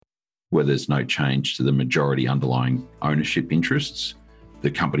where there's no change to the majority underlying ownership interests, the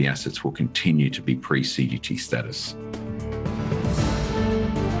company assets will continue to be pre-CGT status.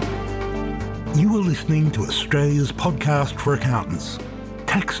 You are listening to Australia's podcast for accountants,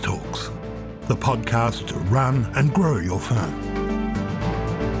 Tax Talks, the podcast to run and grow your firm.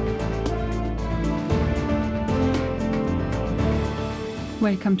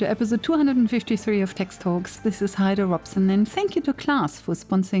 Welcome to episode 253 of Tax Talks. This is Heide Robson, and thank you to Class for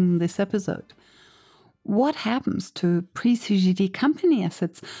sponsoring this episode. What happens to pre-CGT company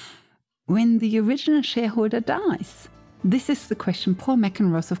assets when the original shareholder dies? This is the question Paul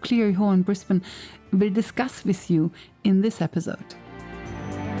McEnroe of Cleary Hall in Brisbane will discuss with you in this episode.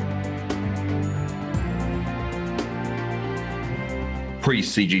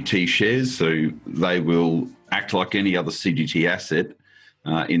 Pre-CGT shares, so they will act like any other CGT asset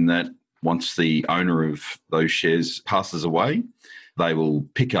in that once the owner of those shares passes away, they will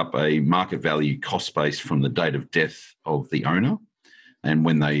pick up a market value cost base from the date of death of the owner. And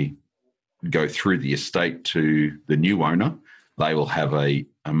when they go through the estate to the new owner, they will have a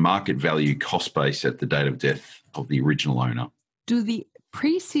market value cost base at the date of death of the original owner. Do the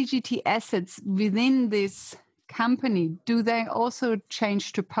pre-CGT assets within this company, do they also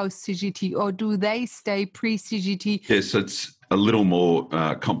change to post-CGT, or do they stay pre-CGT? Yes, it's a little more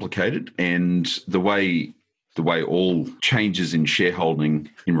complicated, and the way all changes in shareholding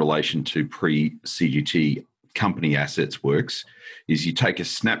in relation to pre-CGT company assets works is you take a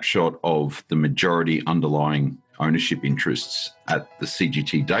snapshot of the majority underlying ownership interests at the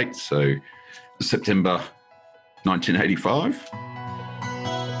CGT date, so September 1985.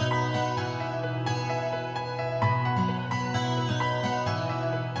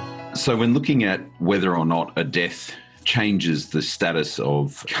 So when looking at whether or not a death changes the status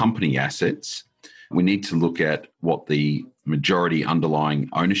of company assets, we need to look at what the majority underlying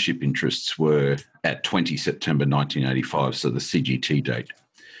ownership interests were at 20 September 1985, so the CGT date.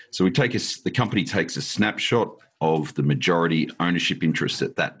 So the company takes a snapshot of the majority ownership interests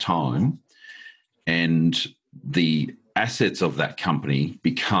at that time, and the assets of that company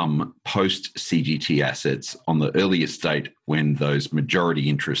become post-CGT assets on the earliest date when those majority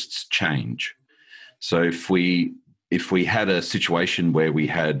interests change. So if we had a situation where we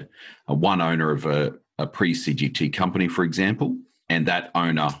had one owner of a pre-CGT company, for example, and that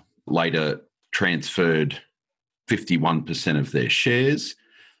owner later transferred 51% of their shares,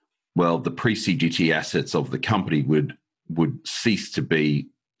 well, the pre-CGT assets of the company would cease to be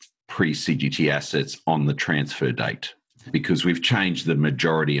pre-CGT assets on the transfer date because we've changed the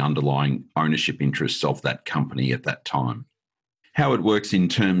majority underlying ownership interests of that company at that time. How it works in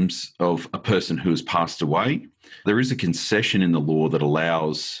terms of a person who has passed away, there is a concession in the law that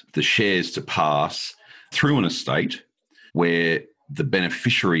allows the shares to pass through an estate where the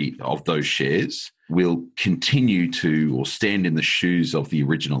beneficiary of those shares will continue to or stand in the shoes of the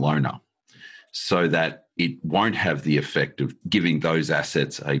original owner so that it won't have the effect of giving those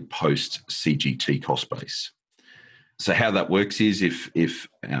assets a post-CGT cost base. So how that works is if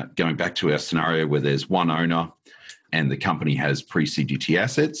going back to our scenario where there's one owner and the company has pre-CGT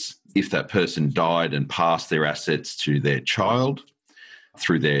assets, if that person died and passed their assets to their child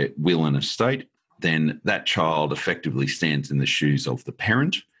through their will and estate, then that child effectively stands in the shoes of the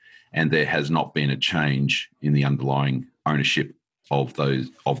parent, and there has not been a change in the underlying ownership of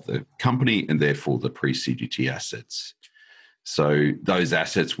the company and therefore the pre-CGT assets. So those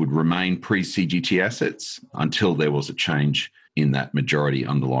assets would remain pre-CGT assets until there was a change in that majority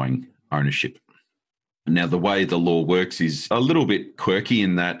underlying ownership. Now, the way the law works is a little bit quirky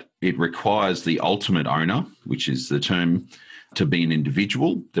in that it requires the ultimate owner, which is the term, to be an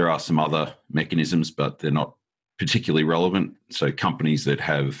individual. There are some other mechanisms, but they're not particularly relevant. So companies that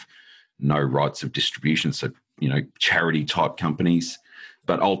have no rights of distribution, so, charity type companies.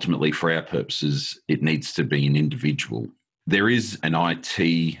 But ultimately, for our purposes, it needs to be an individual. There is an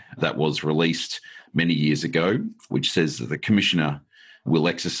IT that was released many years ago, which says that the commissioner will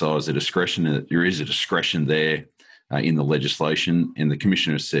exercise a discretion. There is a discretion there in the legislation, and the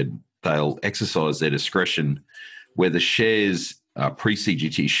commissioner said they'll exercise their discretion where the shares are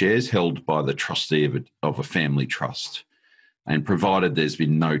pre-CGT shares held by the trustee of a family trust. And provided there's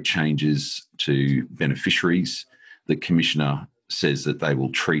been no changes to beneficiaries, the commissioner says that they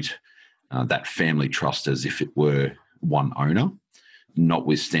will treat that family trust as if it were one owner,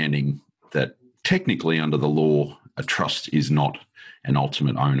 notwithstanding that technically under the law, a trust is not an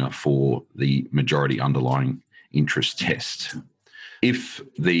ultimate owner for the majority underlying interest test. If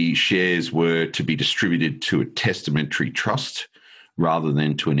the shares were to be distributed to a testamentary trust rather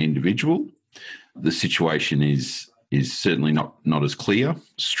than to an individual, the situation is is certainly not as clear.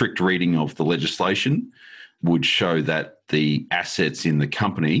 Strict reading of the legislation would show that the assets in the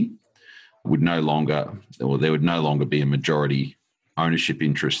company would no longer, or there would no longer be a majority ownership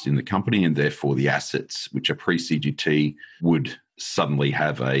interest in the company, and therefore the assets, which are pre-CGT, would suddenly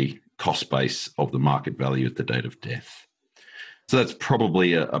have a cost base of the market value at the date of death. So that's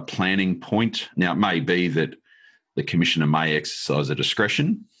probably a planning point. Now, it may be that the Commissioner may exercise a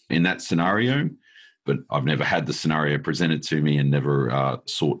discretion in that scenario, but I've never had the scenario presented to me and never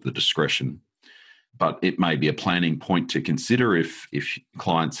sought the discretion. But it may be a planning point to consider if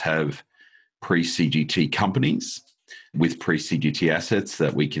clients have pre-CGT companies with pre-CGT assets,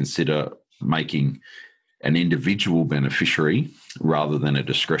 that we consider making an individual beneficiary rather than a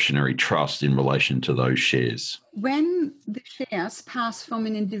discretionary trust in relation to those shares. When the shares pass from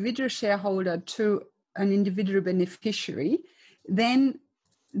an individual shareholder to an individual beneficiary, then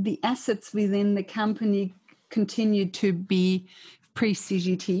the assets within the company continue to be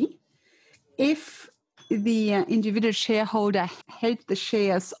pre-CGT. If the individual shareholder held the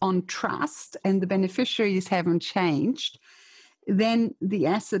shares on trust and the beneficiaries haven't changed, then the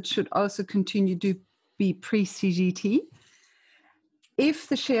assets should also continue to be pre-CGT. If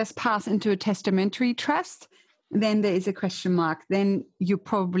the shares pass into a testamentary trust, then there is a question mark. Then you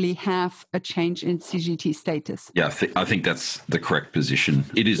probably have a change in CGT status. Yeah, I think that's the correct position.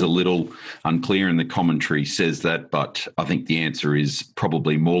 It is a little unclear, and the commentary says that, but I think the answer is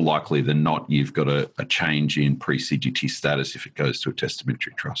probably more likely than not you've got a change in pre-CGT status if it goes to a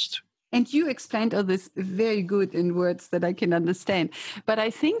testamentary trust. And you explained all this very good in words that I can understand. But I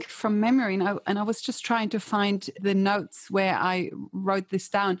think from memory, and I was just trying to find the notes where I wrote this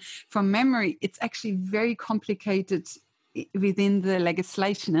down. From memory, it's actually very complicated within the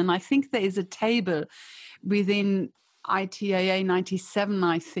legislation. And I think there is a table within ITAA 97,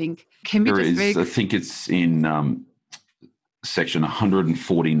 I think. Can we I think it's in section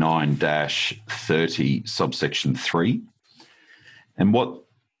 149-30, subsection 3. And what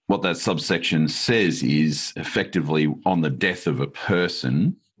that subsection says is effectively on the death of a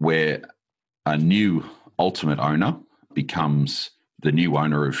person where a new ultimate owner becomes the new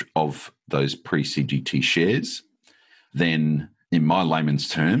owner of those pre-CGT shares, then in my layman's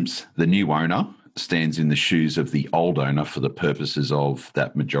terms, the new owner stands in the shoes of the old owner for the purposes of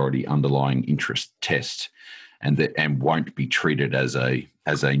that majority underlying interest test, and won't be treated as a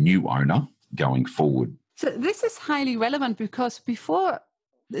new owner going forward. So this is highly relevant because before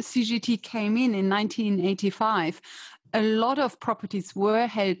the CGT came in 1985, a lot of properties were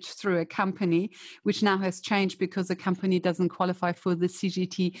held through a company, which now has changed because the company doesn't qualify for the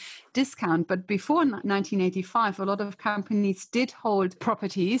CGT discount. But before 1985, a lot of companies did hold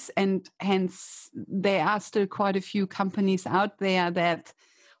properties, and hence there are still quite a few companies out there that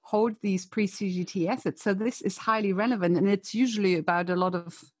hold these pre-CGT assets. So this is highly relevant, and it's usually about a lot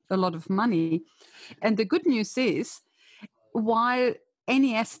of money. And the good news is, while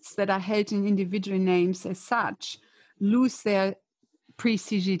any assets that are held in individual names as such lose their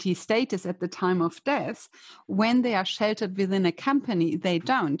pre-CGT status at the time of death, when they are sheltered within a company, they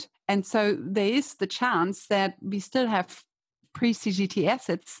don't. And so there is the chance that we still have pre-CGT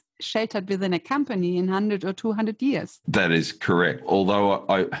assets sheltered within a company in 100 or 200 years. That is correct. Although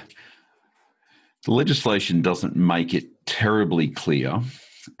the legislation doesn't make it terribly clear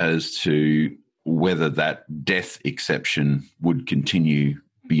as to whether that death exception would continue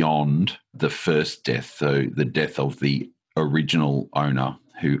beyond the first death, so the death of the original owner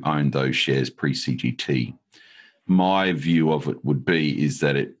who owned those shares pre-CGT. My view of it would be is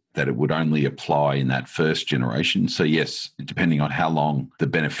that it would only apply in that first generation. So yes, depending on how long the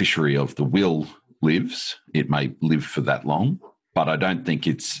beneficiary of the will lives, it may live for that long. But I don't think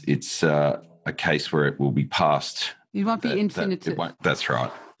it's a case where it will be passed. It won't be infinitive. That's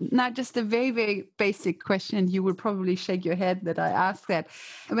right. Now, just a very, very basic question. You will probably shake your head that I asked that.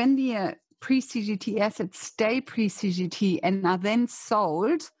 When the pre-CGT assets stay pre-CGT and are then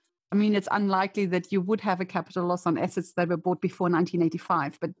sold, I mean, it's unlikely that you would have a capital loss on assets that were bought before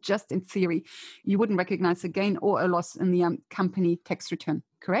 1985, but just in theory, you wouldn't recognize a gain or a loss in the company tax return,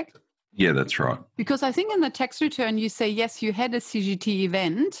 correct? Yeah, that's right. Because I think in the tax return, you say, yes, you had a CGT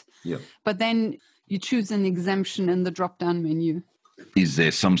event, but then you choose an exemption in the drop-down menu. Is there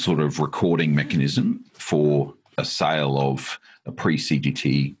some sort of recording mechanism for a sale of a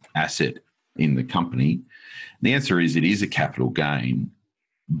pre-CGT asset in the company? The answer is it is a capital gain,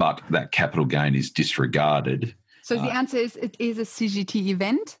 but that capital gain is disregarded. So the answer is it is a CGT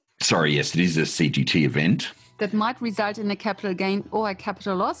event? Sorry, yes, it is a CGT event. That might result in a capital gain or a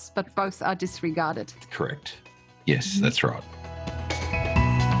capital loss, but both are disregarded. Correct. Yes, that's right.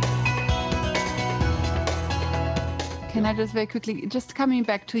 Can I just very quickly, just coming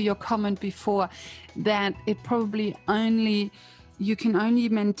back to your comment before, that it probably you can only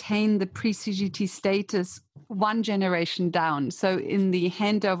maintain the pre-CGT status one generation down. So in the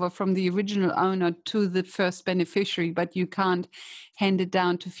handover from the original owner to the first beneficiary, but you can't hand it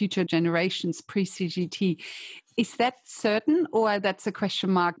down to future generations pre-CGT. Is that certain, or that's a question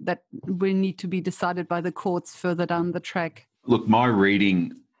mark that will need to be decided by the courts further down the track? Look, my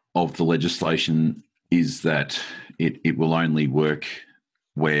reading of the legislation is that it will only work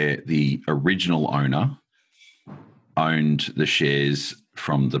where the original owner owned the shares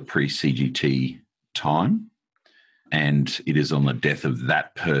from the pre-CGT time, and it is on the death of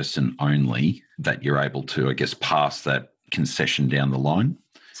that person only that you're able to, I guess, pass that concession down the line.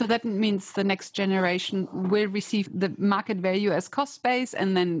 So that means the next generation will receive the market value as cost base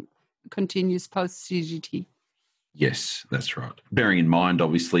and then continues post-CGT. Yes, that's right. Bearing in mind,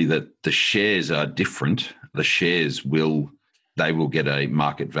 obviously, that the shares are different. The shares will get a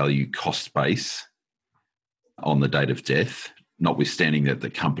market value cost base on the date of death, notwithstanding that the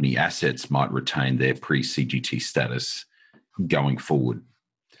company assets might retain their pre-CGT status going forward.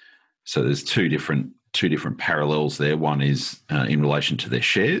 So there's two different parallels there. One is in relation to their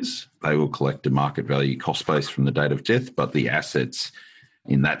shares. They will collect a market value cost base from the date of death, but the assets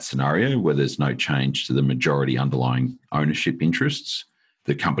in that scenario, where there's no change to the majority underlying ownership interests,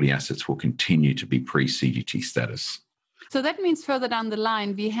 the company assets will continue to be pre-CGT status. So that means further down the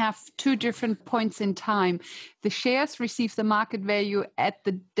line, we have two different points in time. The shares receive the market value at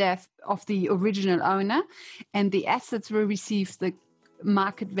the death of the original owner, and the assets will receive the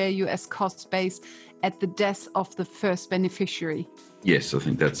market value as cost base at the death of the first beneficiary. Yes, I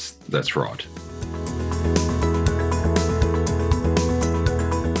think that's right.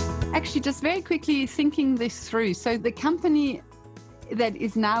 Actually, just very quickly thinking this through. So the company that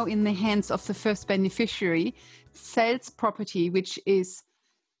is now in the hands of the first beneficiary sells property, which is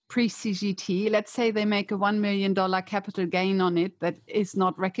pre-CGT. Let's say they make a $1 million capital gain on it that is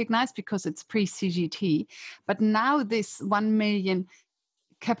not recognized because it's pre-CGT. But now this 1 million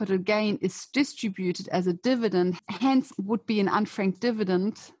capital gain is distributed as a dividend, hence would be an unfranked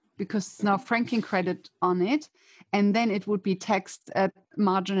dividend because it's now franking credit on it. And then it would be taxed at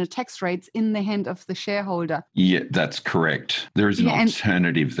marginal tax rates in the hand of the shareholder. Yeah, that's correct. There is an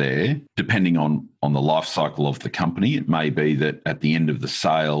alternative there. Depending on the life cycle of the company, it may be that at the end of the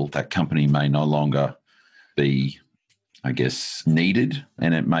sale, that company may no longer be, I guess, needed.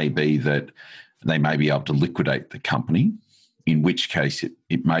 And it may be that they may be able to liquidate the company, in which case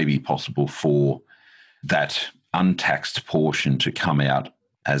it may be possible for that untaxed portion to come out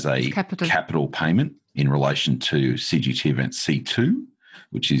as a capital payment in relation to CGT event C2,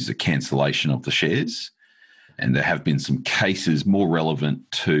 which is a cancellation of the shares. And there have been some cases more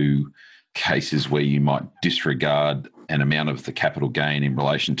relevant to cases where you might disregard an amount of the capital gain in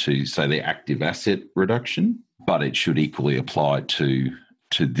relation to, say, the active asset reduction, but it should equally apply to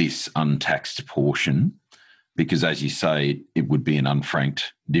this untaxed portion because, as you say, it would be an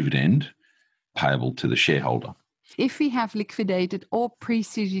unfranked dividend payable to the shareholder. If we have liquidated all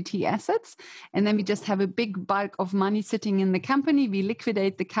pre-CGT assets and then we just have a big bulk of money sitting in the company, we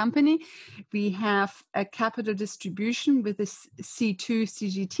liquidate the company, we have a capital distribution with a C2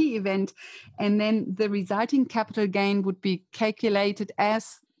 CGT event, and then the resulting capital gain would be calculated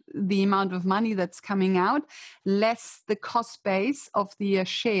as the amount of money that's coming out, less the cost base of the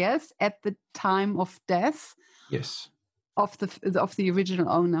shares at the time of death. Yes. Of the original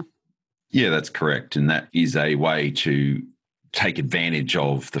owner. Yeah, that's correct. And that is a way to take advantage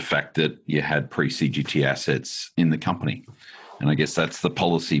of the fact that you had pre-CGT assets in the company. And I guess that's the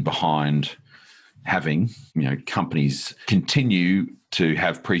policy behind having, companies continue to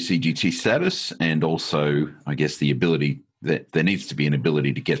have pre-CGT status, and also, I guess, the ability that there needs to be an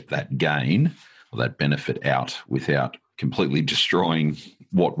ability to get that gain or that benefit out without completely destroying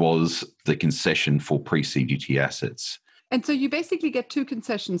what was the concession for pre-CGT assets. And so you basically get two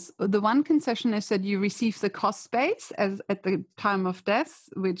concessions. The one concession is that you receive the cost base as at the time of death,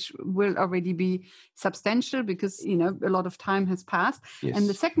 which will already be substantial because, a lot of time has passed. Yes. And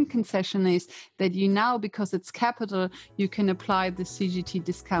the second concession is that you now, because it's capital, you can apply the CGT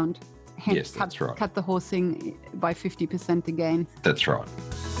discount. Hence, yes, that's right. Cut the whole thing by 50% again. That's right.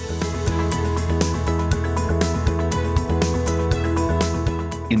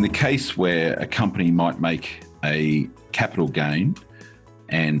 In the case where a company might make a capital gain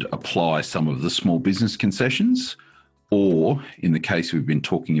and apply some of the small business concessions, or in the case we've been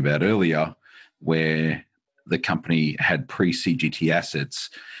talking about earlier, where the company had pre-CGT assets,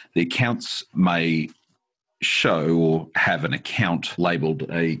 the accounts may show or have an account labelled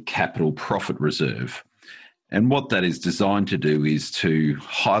a capital profit reserve. And what that is designed to do is to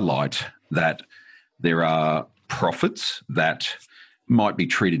highlight that there are profits that might be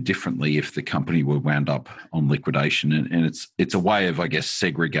treated differently if the company were wound up on liquidation. And it's a way of, I guess,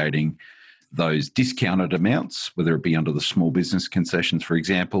 segregating those discounted amounts, whether it be under the small business concessions, for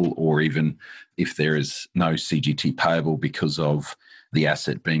example, or even if there is no CGT payable because of the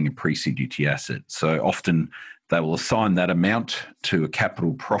asset being a pre-CGT asset. So often they will assign that amount to a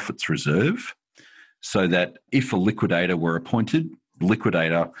capital profits reserve so that if a liquidator were appointed, the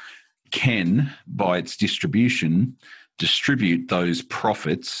liquidator can, by its distribution, distribute those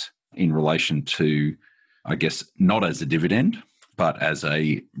profits in relation to, I guess, not as a dividend, but as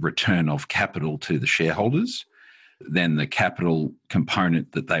a return of capital to the shareholders. Then the capital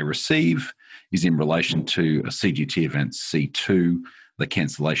component that they receive is in relation to a CGT event C2, the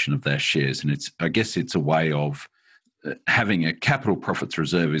cancellation of their shares. And I guess it's a way of having a capital profits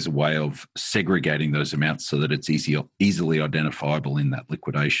reserve is a way of segregating those amounts so that it's easily identifiable in that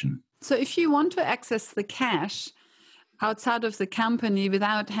liquidation. So if you want to access the cash outside of the company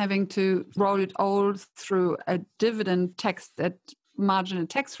without having to roll it all through a dividend tax at marginal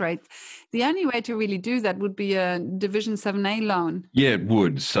tax rate, the only way to really do that would be a Division 7A loan. Yeah, it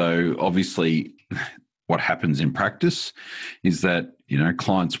would. So obviously what happens in practice is that,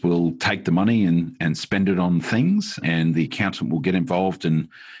 clients will take the money and spend it on things, and the accountant will get involved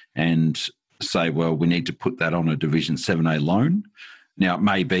and say, well, we need to put that on a Division 7A loan. Now, it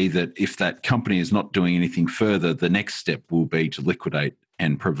may be that if that company is not doing anything further, the next step will be to liquidate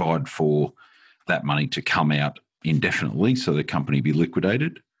and provide for that money to come out indefinitely so the company be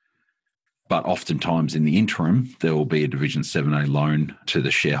liquidated. But oftentimes in the interim, there will be a Division 7A loan to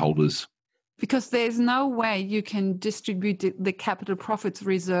the shareholders. Because there's no way you can distribute the capital profits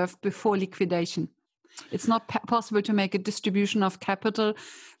reserve before liquidation. It's not possible to make a distribution of capital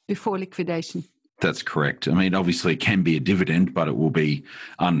before liquidation. That's correct. I mean, obviously it can be a dividend, but it will be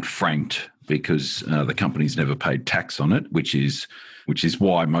unfranked because the company's never paid tax on it, which is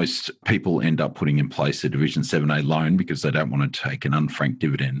why most people end up putting in place a Division 7A loan, because they don't want to take an unfranked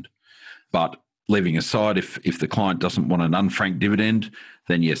dividend. But leaving aside, if the client doesn't want an unfranked dividend,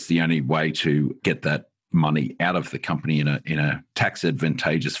 then yes, the only way to get that money out of the company in a tax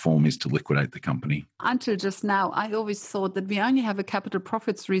advantageous form is to liquidate the company. Until just now, I always thought that we only have a capital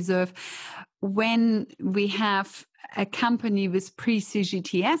profits reserve when we have a company with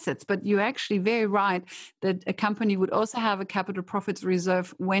pre-CGT assets. But you're actually very right that a company would also have a capital profits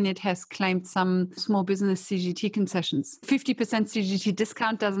reserve when it has claimed some small business CGT concessions. 50% CGT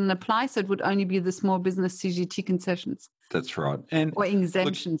discount doesn't apply, so it would only be the small business CGT concessions. That's right. Or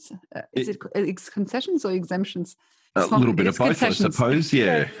exemptions. Is it concessions or exemptions? A little bit of both, I suppose.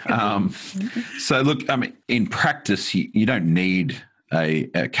 Yeah. So look, I mean, in practice, you don't need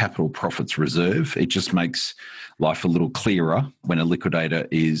a capital profits reserve. It just makes life a little clearer when a liquidator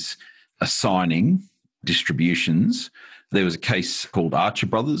is assigning distributions. There was a case called Archer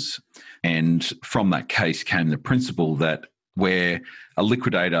Brothers, and from that case came the principle that where a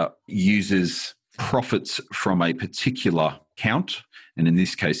liquidator uses profits from a particular account, and in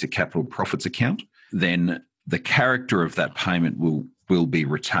this case a capital profits account, then the character of that payment will be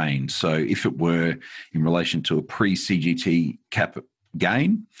retained. So if it were in relation to a pre-CGT cap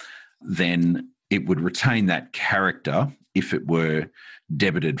gain, then it would retain that character if it were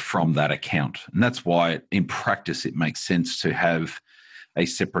debited from that account. And that's why in practice it makes sense to have a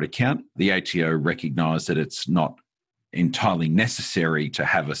separate account. The ATO recognised that it's not entirely necessary to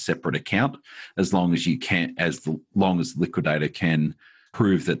have a separate account as long as long as the liquidator can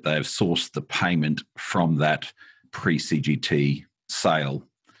prove that they've sourced the payment from that pre-CGT sale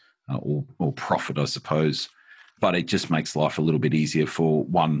or profit, I suppose. But it just makes life a little bit easier for,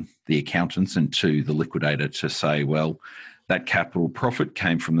 one, the accountants, and two, the liquidator to say, well, that capital profit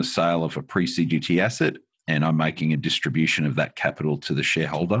came from the sale of a pre-CGT asset, and I'm making a distribution of that capital to the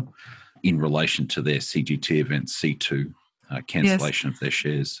shareholder in relation to their CGT event C2 cancellation of their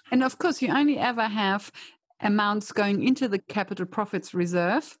shares. And of course, you only ever have amounts going into the capital profits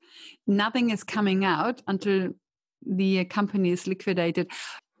reserve. Nothing is coming out until the company is liquidated,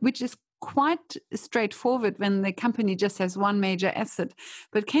 which is quite straightforward when the company just has one major asset,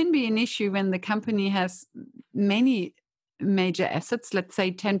 but can be an issue when the company has many major assets, let's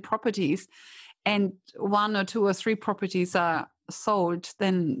say 10 properties, and 1 or 2 or 3 properties are sold,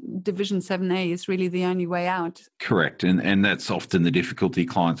 then Division 7A is really the only way out. Correct. And that's often the difficulty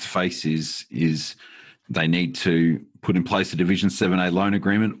clients face is they need to put in place a Division 7A loan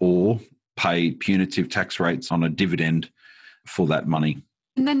agreement or pay punitive tax rates on a dividend for that money.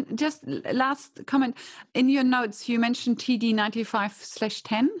 And then just last comment, in your notes, you mentioned TD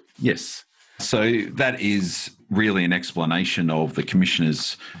 95/10. Yes. So that is really an explanation of the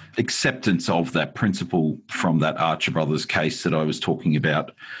Commissioner's acceptance of that principle from that Archer Brothers case that I was talking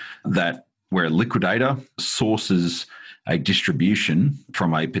about, that where a liquidator sources a distribution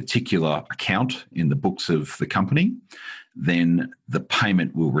from a particular account in the books of the company, then the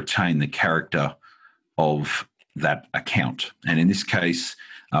payment will retain the character of that account. And in this case,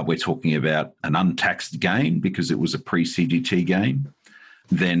 we're talking about an untaxed gain because it was a pre-CGT gain.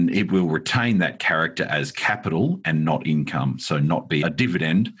 Then it will retain that character as capital and not income, so not be a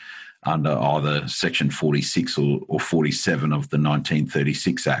dividend under either Section 46 or 47 of the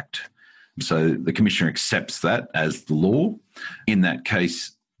 1936 Act. So the Commissioner accepts that as the law. In that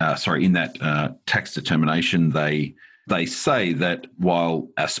case, in that tax determination, they say that while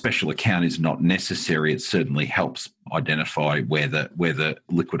a special account is not necessary, it certainly helps identify where the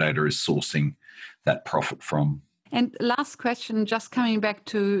liquidator is sourcing that profit from. And last question, just coming back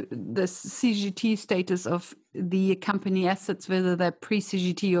to the CGT status of the company assets, whether they're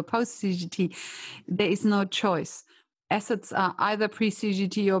pre-CGT or post-CGT, there is no choice. Assets are either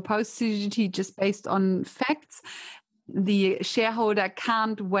pre-CGT or post-CGT just based on facts. The shareholder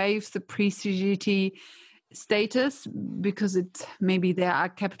can't waive the pre-CGT status because maybe there are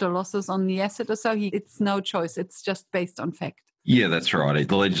capital losses on the asset or so. It's no choice. It's just based on fact. Yeah, that's right.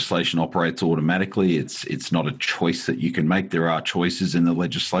 The legislation operates automatically. It's not a choice that you can make. There are choices in the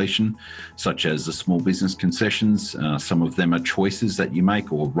legislation, such as the small business concessions. Some of them are choices that you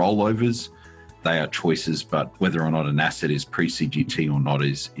make, or rollovers. They are choices, but whether or not an asset is pre-CGT or not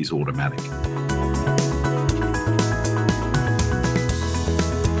is automatic.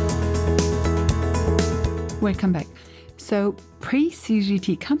 Welcome back. So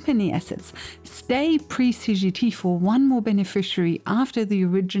pre-CGT company assets stay pre-CGT for one more beneficiary after the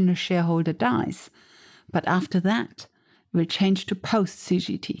original shareholder dies. But after that, will change to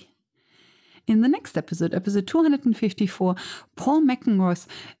post-CGT. In the next episode 254, Paul McEnroth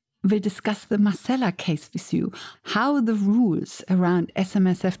will discuss the Marcella case with you, how the rules around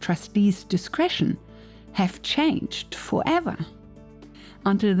SMSF trustees' discretion have changed forever.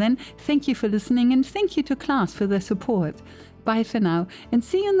 Until then, thank you for listening and thank you to Klaas for their support. Bye for now and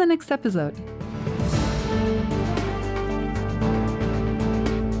see you in the next episode.